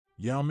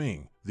Yao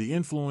Ming, the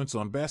influence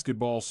on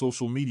basketball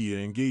social media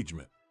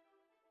engagement.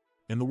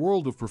 In the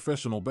world of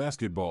professional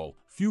basketball,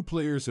 few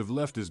players have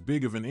left as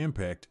big of an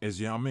impact as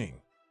Yao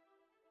Ming.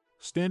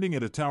 Standing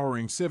at a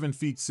towering 7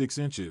 feet 6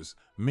 inches,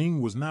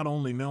 Ming was not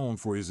only known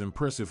for his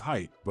impressive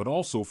height, but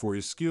also for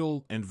his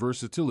skill and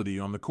versatility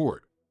on the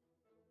court.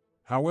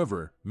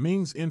 However,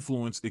 Ming's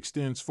influence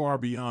extends far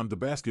beyond the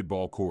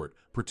basketball court,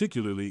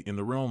 particularly in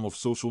the realm of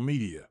social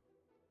media.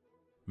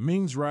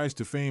 Ming's rise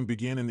to fame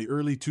began in the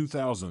early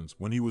 2000s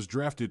when he was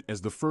drafted as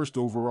the first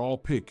overall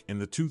pick in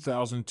the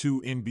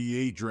 2002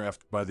 NBA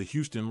draft by the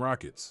Houston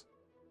Rockets.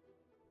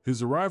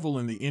 His arrival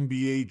in the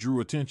NBA drew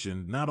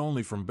attention not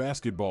only from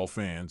basketball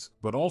fans,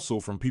 but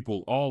also from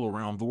people all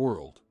around the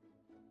world.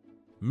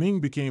 Ming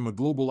became a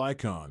global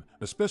icon,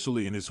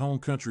 especially in his home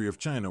country of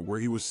China, where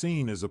he was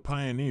seen as a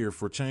pioneer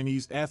for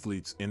Chinese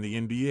athletes in the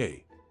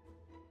NBA.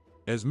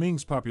 As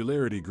Ming's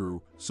popularity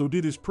grew, so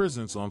did his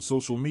presence on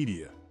social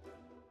media.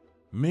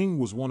 Ming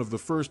was one of the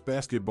first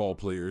basketball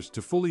players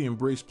to fully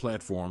embrace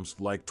platforms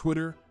like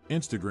Twitter,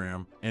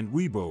 Instagram, and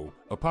Weibo,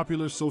 a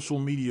popular social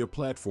media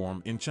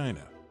platform in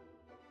China.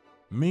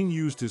 Ming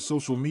used his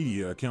social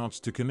media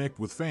accounts to connect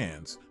with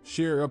fans,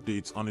 share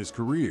updates on his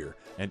career,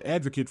 and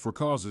advocate for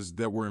causes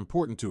that were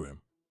important to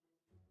him.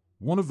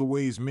 One of the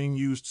ways Ming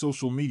used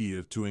social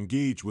media to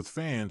engage with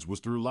fans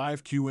was through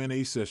live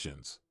Q&A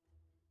sessions.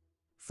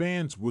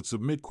 Fans would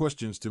submit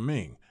questions to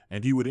Ming,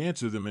 and he would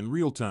answer them in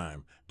real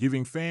time,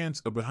 giving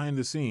fans a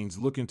behind-the-scenes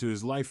look into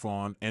his life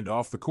on and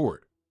off the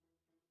court.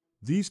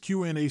 These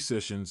Q&A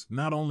sessions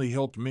not only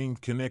helped Ming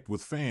connect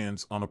with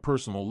fans on a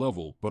personal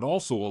level, but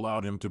also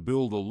allowed him to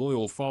build a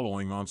loyal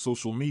following on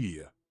social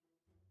media.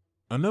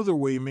 Another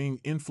way Ming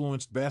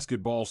influenced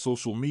basketball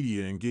social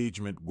media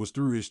engagement was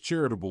through his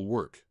charitable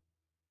work.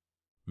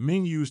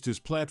 Ming used his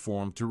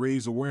platform to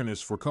raise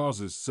awareness for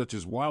causes such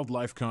as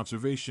wildlife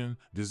conservation,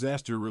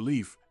 disaster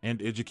relief,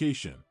 and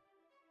education.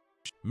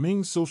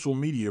 Ming's social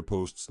media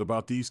posts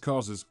about these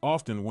causes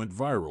often went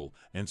viral,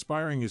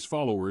 inspiring his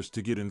followers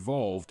to get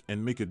involved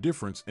and make a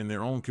difference in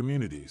their own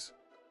communities.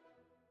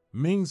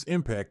 Ming's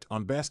impact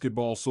on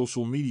basketball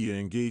social media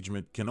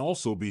engagement can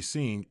also be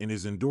seen in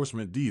his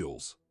endorsement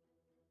deals.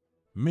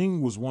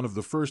 Ming was one of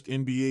the first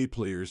NBA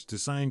players to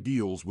sign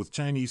deals with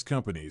Chinese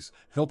companies,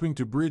 helping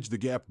to bridge the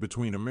gap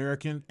between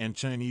American and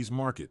Chinese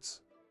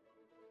markets.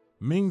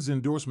 Ming's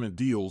endorsement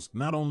deals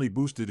not only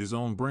boosted his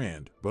own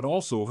brand, but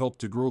also helped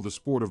to grow the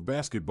sport of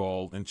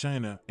basketball in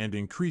China and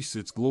increase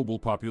its global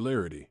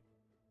popularity.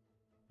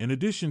 In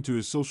addition to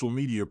his social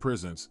media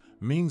presence,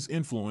 Ming's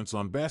influence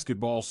on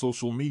basketball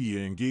social media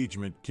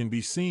engagement can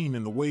be seen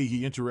in the way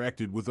he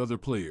interacted with other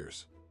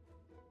players.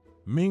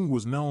 Ming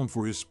was known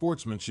for his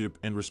sportsmanship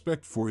and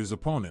respect for his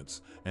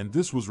opponents, and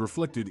this was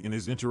reflected in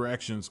his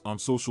interactions on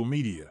social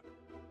media.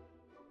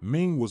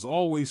 Ming was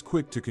always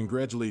quick to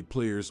congratulate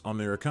players on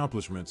their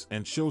accomplishments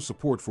and show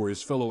support for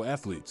his fellow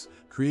athletes,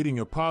 creating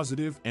a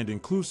positive and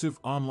inclusive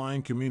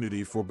online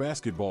community for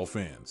basketball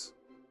fans.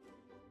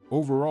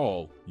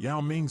 Overall,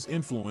 Yao Ming's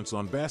influence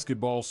on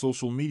basketball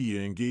social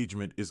media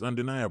engagement is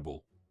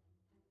undeniable.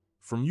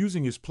 From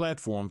using his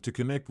platform to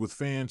connect with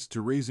fans to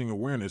raising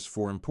awareness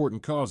for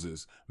important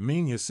causes,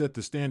 Ming has set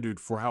the standard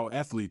for how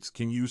athletes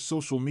can use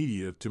social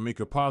media to make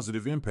a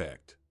positive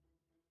impact.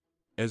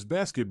 As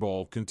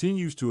basketball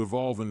continues to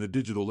evolve in the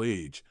digital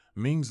age,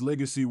 Ming's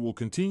legacy will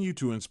continue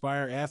to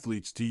inspire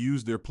athletes to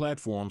use their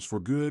platforms for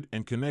good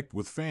and connect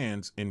with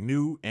fans in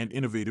new and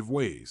innovative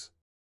ways.